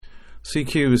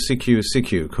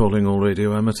CQ, calling all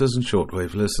radio amateurs and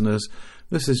shortwave listeners.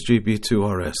 This is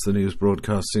GB2RS, the news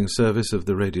broadcasting service of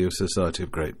the Radio Society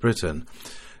of Great Britain.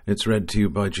 It's read to you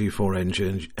by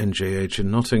G4NJH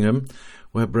in Nottingham.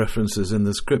 Web references in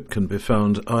the script can be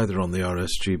found either on the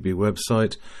RSGB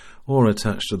website or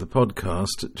attached to the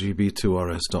podcast at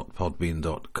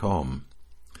gb2rs.podbean.com.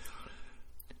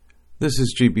 This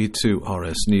is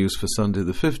GB2RS News for Sunday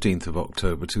the 15th of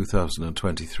October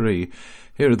 2023.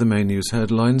 Here are the main news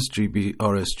headlines.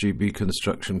 RSGB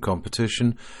construction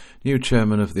competition. New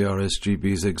chairman of the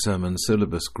RSGB's Exam and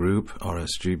Syllabus Group,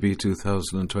 RSGB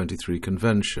 2023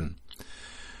 convention.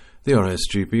 The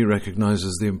RSGB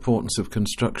recognises the importance of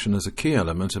construction as a key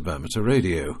element of amateur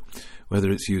radio,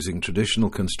 whether it's using traditional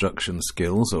construction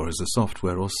skills or as a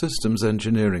software or systems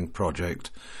engineering project.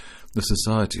 The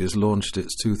Society has launched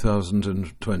its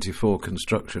 2024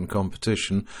 construction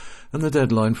competition, and the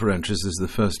deadline for entries is the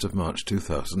 1st of March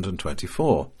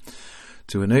 2024.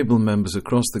 To enable members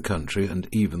across the country and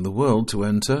even the world to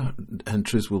enter,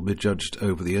 entries will be judged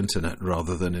over the internet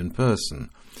rather than in person.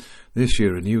 This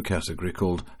year a new category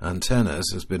called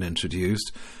Antennas has been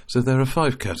introduced, so there are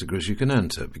 5 categories you can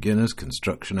enter: beginners,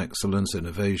 construction excellence,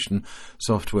 innovation,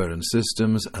 software and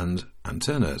systems, and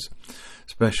antennas.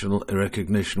 Special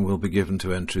recognition will be given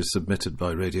to entries submitted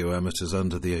by radio amateurs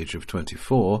under the age of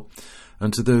 24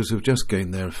 and to those who have just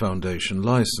gained their foundation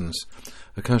licence.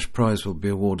 A cash prize will be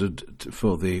awarded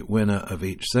for the winner of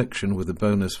each section, with a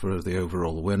bonus for the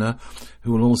overall winner,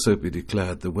 who will also be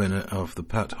declared the winner of the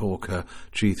Pat Hawker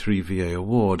G3VA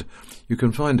Award. You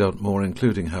can find out more,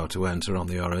 including how to enter, on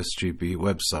the RSGB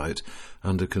website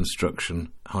under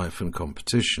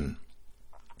Construction-Competition.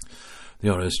 The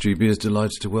RSGB is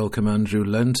delighted to welcome Andrew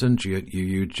Lenton,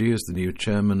 G8UUG, as the new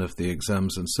chairman of the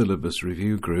Exams and Syllabus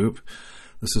Review Group.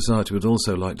 The Society would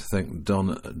also like to thank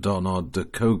Donald de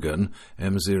Kogan,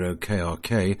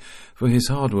 M0KRK, for his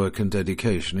hard work and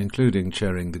dedication, including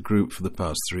chairing the group for the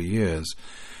past 3 years.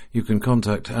 You can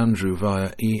contact Andrew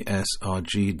via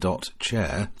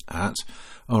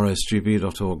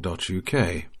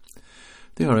esrg.chair@rsgb.org.uk.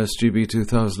 The RSGB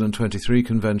 2023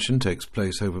 convention takes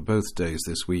place over both days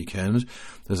this weekend.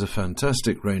 There's a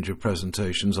fantastic range of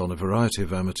presentations on a variety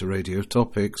of amateur radio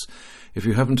topics. If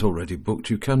you haven't already booked,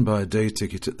 you can buy a day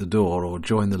ticket at the door or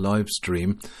join the live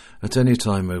stream at any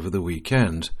time over the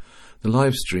weekend. The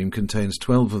live stream contains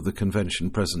 12 of the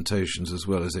convention presentations as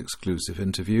well as exclusive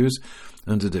interviews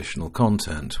and additional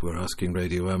content. We're asking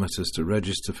radio amateurs to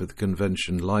register for the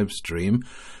convention live stream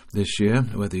this year,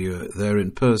 whether you're there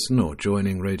in person or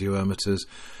joining radio amateurs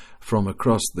from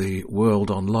across the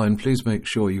world online. Please make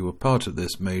sure you are part of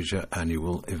this major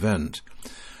annual event.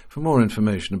 For more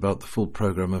information about the full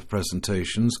programme of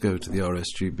presentations, go to the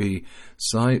RSGB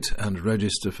site and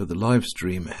register for the live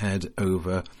stream. Head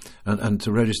over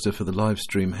to register for the live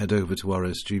stream, head over to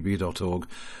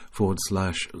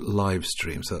rsgb.org/live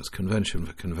stream. So that's convention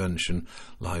for convention,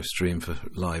 live stream for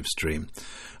live stream.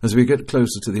 As we get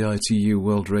closer to the ITU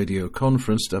World Radio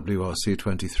Conference,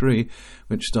 WRC23,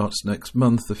 which starts next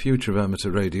month, the future of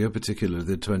amateur radio, particularly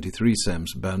the 23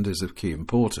 SEMS band, is of key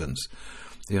importance.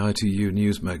 The ITU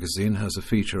News magazine has a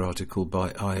feature article by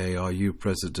IARU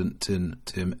President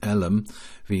Tim Elam,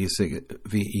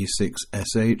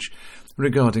 VE6SH,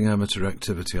 regarding amateur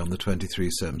activity on the 23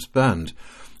 SEMS band.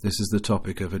 This is the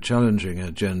topic of a challenging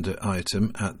agenda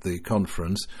item at the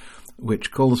conference,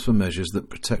 which calls for measures that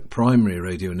protect primary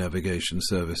radio navigation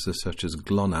services such as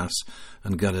GLONASS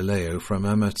and Galileo from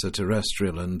amateur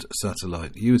terrestrial and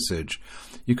satellite usage.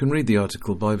 You can read the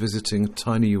article by visiting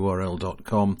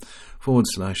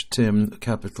tinyurl.com/Tim,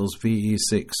 capitals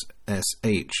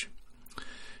VE6SH.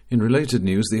 In related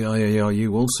news, the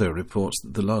IARU also reports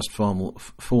that the last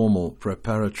formal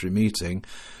preparatory meeting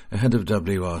ahead of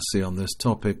WRC on this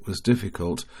topic was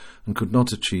difficult and could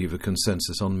not achieve a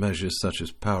consensus on measures such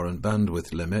as power and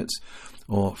bandwidth limits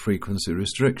or frequency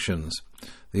restrictions.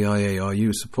 The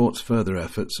IARU supports further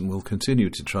efforts and will continue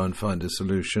to try and find a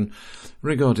solution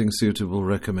regarding suitable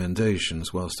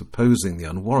recommendations whilst opposing the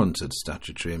unwarranted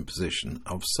statutory imposition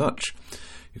of such.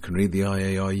 You can read the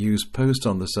IARU's post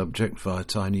on the subject via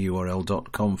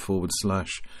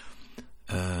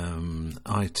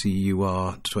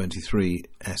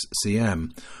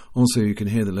tinyurl.com/ITUR23SCM. Also, you can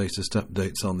hear the latest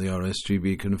updates on the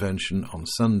RSGB convention on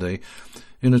Sunday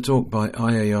in a talk by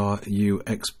IARU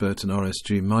expert and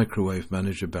RSG microwave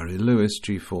manager Barry Lewis,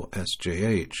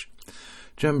 G4SJH.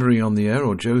 Jamboree on the Air,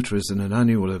 or JOTA, is an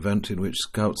annual event in which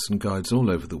scouts and guides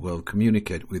all over the world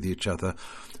communicate with each other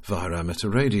via amateur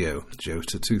radio.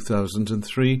 JOTA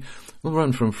 2003 will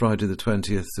run from Friday the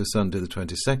 20th to Sunday the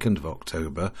 22nd of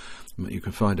October. You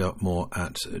can find out more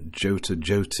at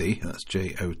JOTAJOTI, that's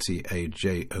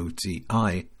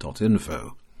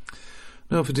JOTAJOTI.info.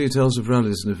 Now for details of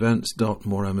rallies and events,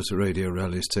 more amateur radio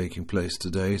rallies taking place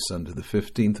today, Sunday the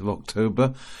 15th of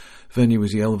October. Venue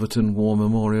is Yelverton War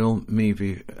Memorial,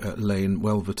 Meavy Lane,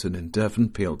 Welverton in Devon,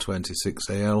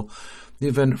 PL26AL. The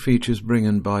event features bring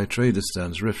and buy trader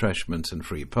stands, refreshments and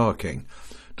free parking.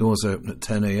 Doors open at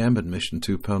 10 a.m, admission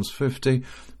 £2.50.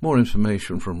 More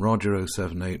information from Roger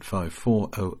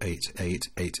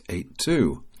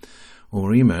 07854088882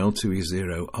 or email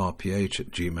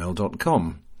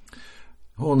 2e0rph@gmail.com.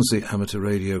 Hornsey Amateur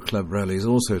Radio Club Rally is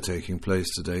also taking place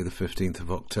today, the 15th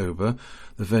of October.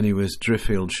 The venue is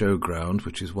Driffield Showground,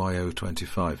 which is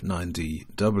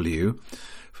YO259DW.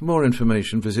 For more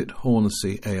information, visit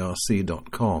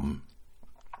hornseyarc.com.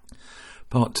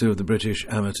 Part 2 of the British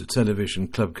Amateur Television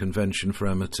Club Convention for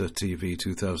Amateur TV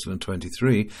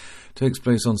 2023 takes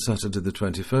place on Saturday the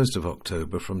 21st of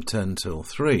October from 10 till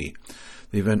 3.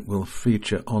 The event will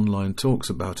feature online talks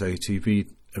about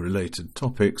ATV-related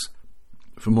topics.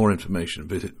 For more information,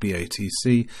 visit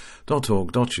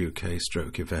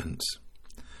batc.org.uk/events.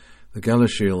 The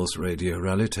Galashiels Radio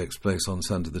Rally takes place on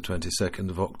Sunday the 22nd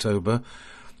of October.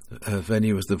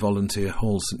 Venue is the Volunteer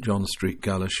Hall, St John Street,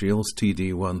 Galashiels,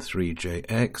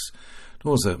 TD13JX.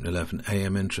 Doors open 11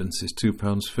 a.m, entrance is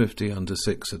 £2.50, under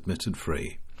 6 admitted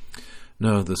free.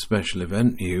 Now the special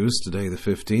event news. Today the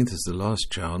 15th is the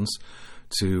last chance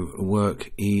to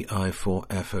work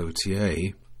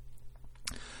EI4FOTA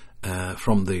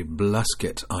from the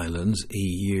Blasket Islands,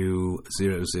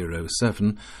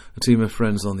 EU007. A team of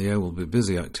friends on the air will be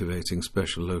busy activating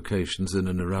special locations in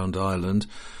and around Ireland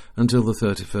until the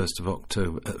 31st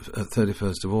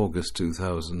of August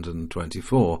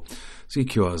 2024. See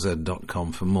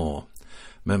QRZ.com for more.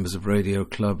 Members of Radio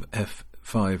Club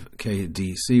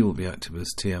F5KDC will be active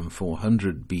as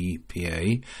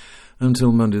TM400BPA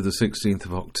until Monday the 16th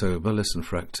of October. Listen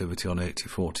for activity on 80,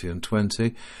 40 and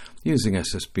 20 using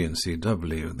SSB and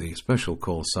CW. The special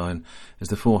call sign is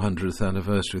the 400th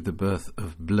anniversary of the birth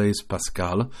of Blaise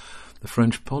Pascal, the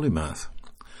French polymath.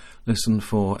 Listen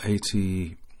for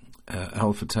 80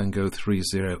 Alpha Tango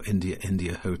 30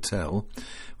 India Hotel,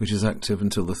 which is active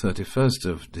until the 31st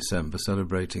of December,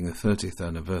 celebrating the 30th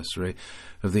anniversary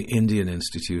of the Indian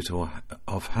Institute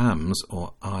of Hams,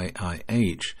 or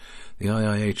IIH. The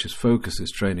IIH's focus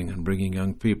is training and bringing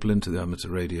young people into the amateur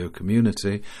radio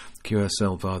community,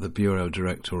 QSL via the Bureau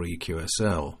Direct or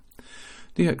EQSL.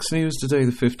 DX News. Today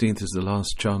the 15th is the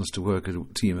last chance to work at a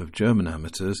team of German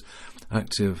amateurs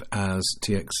active as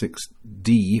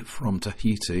TX6D from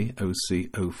Tahiti,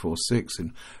 OC046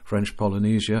 in French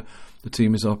Polynesia. The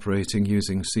team is operating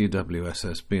using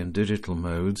CWSSB and digital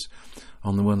modes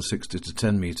on the 160 to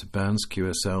 10 metre bands,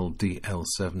 QSL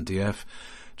DL7DF,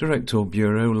 Direct or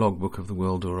Bureau, Logbook of the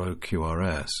World or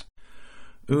OQRS.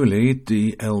 Uli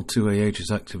DL2AH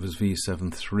is active as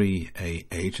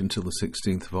V73AH until the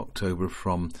 16th of October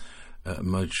from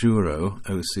Majuro,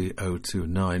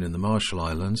 OC029 in the Marshall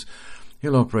Islands.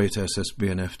 He'll operate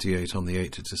SSB and FT8 on the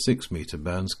 80 to 6 metre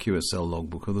bands, QSL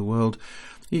Logbook of the World,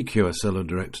 EQSL or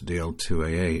Direct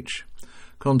DL2AH.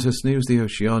 Contest news. The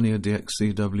Oceania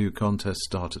DXCW contest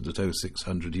started at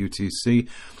 0600 UTC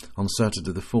on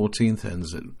Saturday the 14th,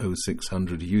 ends at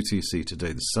 0600 UTC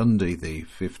today, the Sunday the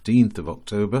 15th of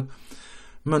October.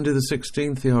 Monday the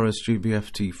 16th, the RSGB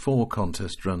FT4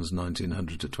 contest runs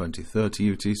 1900 to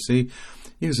 2030 UTC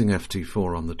using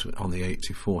FT4 on the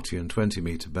 80, 40 and 20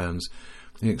 metre bands.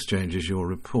 The exchange is your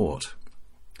report.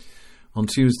 On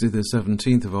Tuesday the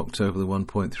 17th of October, the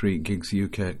 1.3 gigs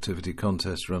UK activity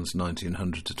contest runs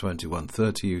 1900 to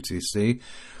 2130 UTC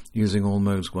using all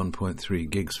modes 1.3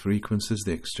 gigs frequencies.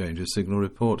 The exchange is signal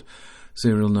report,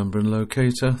 serial number and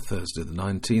locator. Thursday the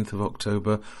 19th of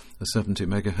October, the 70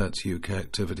 MHz UK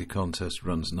activity contest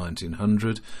runs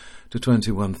 1900 to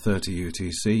 2130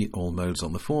 UTC, all modes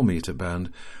on the 4 metre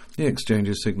band. The exchange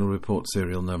is signal report,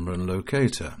 serial number and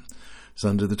locator.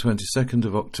 Sunday the 22nd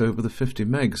of October, the 50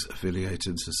 Megs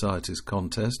affiliated societies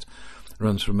contest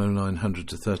runs from 0900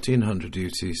 to 1300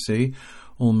 UTC,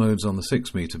 all modes on the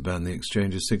 6 metre band. The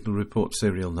exchange is signal report,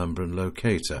 serial number and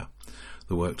locator.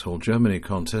 The Worked Hall Germany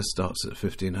contest starts at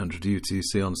 1500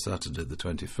 UTC on Saturday the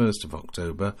 21st of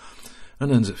October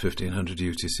and ends at 1500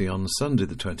 UTC on Sunday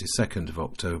the 22nd of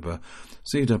October.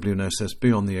 CW and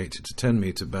SSB on the 80 to 10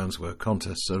 metre bands where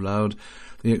contests are allowed.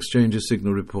 The exchange is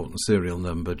signal report and serial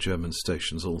number. German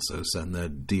stations also send their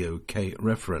DOK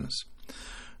reference.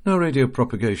 Now, radio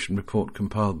propagation report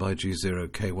compiled by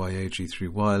G0KYA,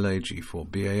 G3YLA,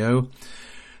 G4BAO.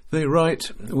 They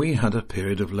write, we had a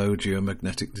period of low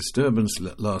geomagnetic disturbance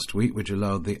last week which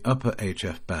allowed the upper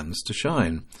HF bands to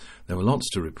shine. There were lots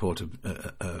to report of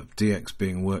DX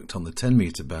being worked on the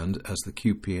 10-metre band as the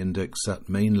QP index sat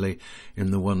mainly in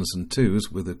the 1s and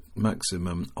 2s with a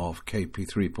maximum of KP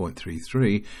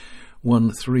 3.33,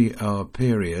 1 3-hour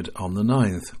period on the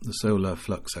 9th. The solar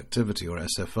flux activity, or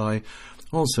SFI,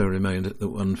 also remained at the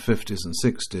 150s and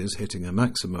 60s, hitting a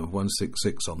maximum of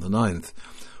 166 on the 9th.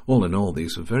 All in all,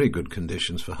 these were very good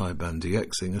conditions for high-band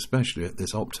DXing, especially at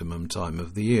this optimum time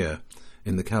of the year,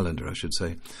 in the calendar, I should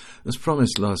say. As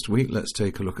promised last week, let's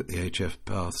take a look at the HF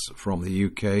paths from the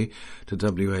UK to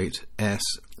W8S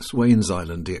Swains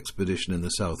Island expedition in the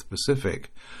South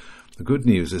Pacific. The good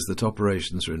news is that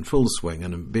operations are in full swing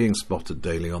and are being spotted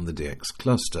daily on the DX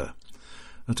cluster.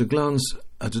 At a glance,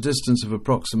 at a distance of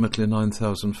approximately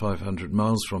 9,500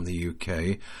 miles from the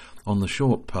UK, on the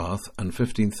short path and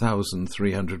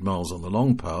 15,300 miles on the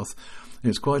long path,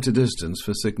 it's quite a distance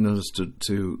for signals to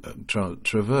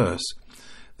traverse.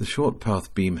 The short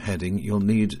path beam heading you'll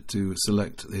need to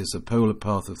select is a polar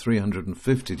path of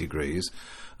 350 degrees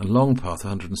and long path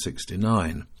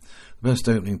 169. The best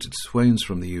opening to Swains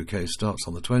from the UK starts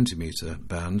on the 20-metre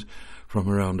band from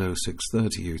around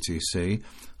 0630 UTC.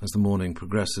 As the morning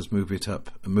progresses, move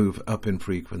up in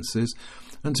frequencies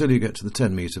until you get to the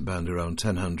 10-metre band around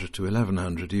 1000 to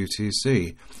 1100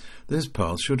 UTC. This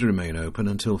path should remain open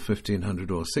until 1500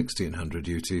 or 1600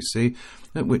 UTC,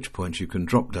 at which point you can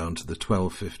drop down to the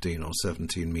 12, 15 or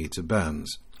 17-metre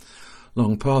bands.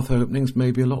 Long path openings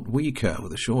may be a lot weaker,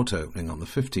 with a short opening on the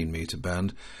 15-metre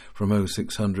band from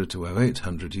 0600 to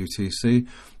 0800 UTC,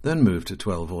 then move to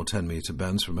 12 or 10-metre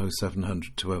bands from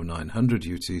 0700 to 0900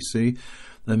 UTC.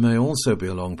 There may also be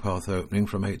a long path opening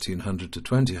from 1800 to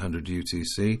 2000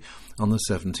 UTC on the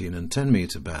 17 and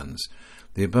 10-metre bands.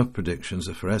 The above predictions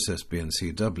are for SSB and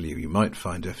CW. You might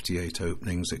find FT8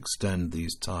 openings extend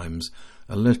these times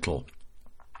a little.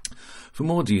 For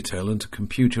more detail and to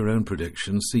compute your own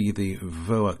predictions, see the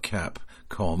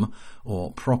voacap.com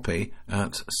or Proppy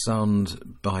at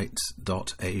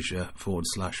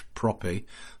soundbytes.asia/Proppy.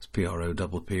 It's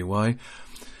Proppy.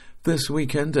 This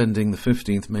weekend, ending the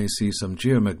 15th, may see some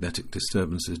geomagnetic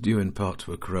disturbances due in part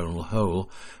to a coronal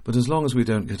hole, but as long as we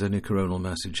don't get any coronal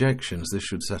mass ejections, this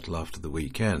should settle after the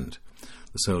weekend.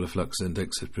 The solar flux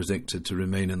index is predicted to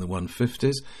remain in the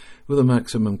 150s, with a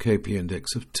maximum KP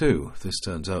index of 2. If this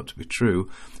turns out to be true,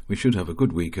 we should have a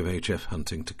good week of HF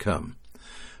hunting to come.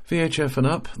 VHF and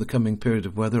up, the coming period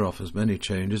of weather offers many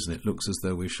changes, and it looks as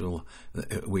though we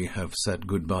have said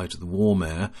goodbye to the warm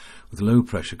air, with low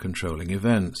pressure controlling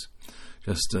events.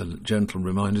 Just a gentle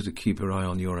reminder to keep your eye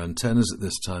on your antennas at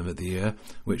this time of the year,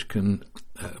 which can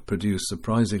produce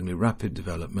surprisingly rapid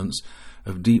developments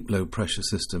of deep low pressure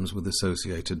systems with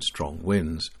associated strong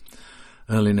winds.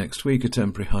 Early next week, a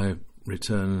temporary high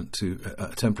returns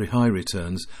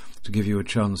to give you a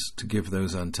chance to give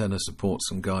those antenna supports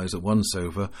and guys a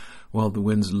once-over while the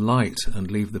winds light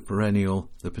and leave the potential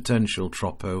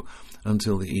tropo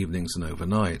until the evenings and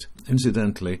overnight.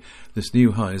 Incidentally, this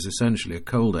new high is essentially a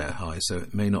cold air high, so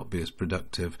it may not be as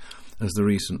productive as the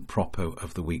recent propo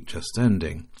of the week just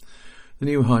ending. The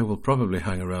new high will probably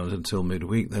hang around until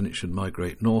midweek, then it should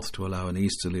migrate north to allow an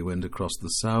easterly wind across the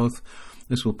south.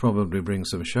 This will probably bring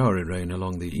some showery rain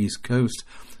along the east coast.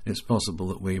 It's possible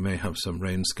that we may have some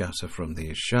rain scatter from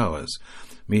these showers.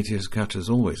 Meteor scatter is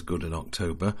always good in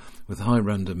October, with high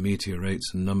random meteor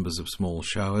rates and numbers of small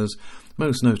showers.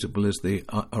 Most notable is the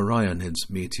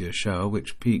Orionids meteor shower,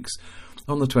 which peaks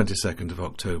on the 22nd of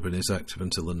October and is active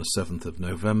until the 7th of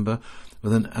November,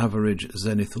 with an average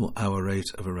zenithal hour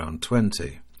rate of around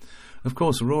 20. Of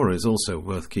course, aurora is also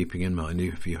worth keeping in mind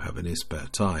if you have any spare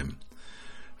time.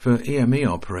 For EME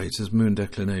operators, moon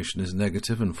declination is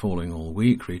negative and falling all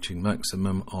week, reaching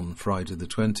maximum on Friday the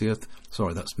 20th.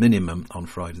 That's minimum on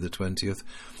Friday the 20th,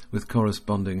 with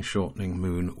corresponding shortening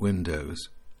moon windows.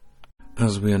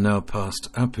 As we are now past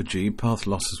apogee, path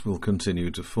losses will continue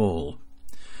to fall.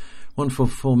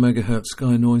 144 MHz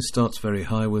sky noise starts very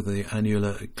high with the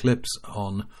annular eclipse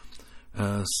on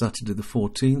Saturday the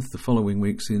 14th. The following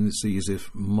week sees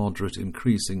if moderate,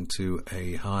 increasing to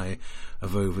a high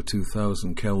of over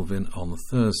 2000 Kelvin on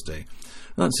Thursday.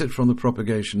 That's it from the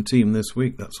propagation team this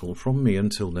week. That's all from me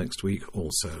until next week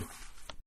also.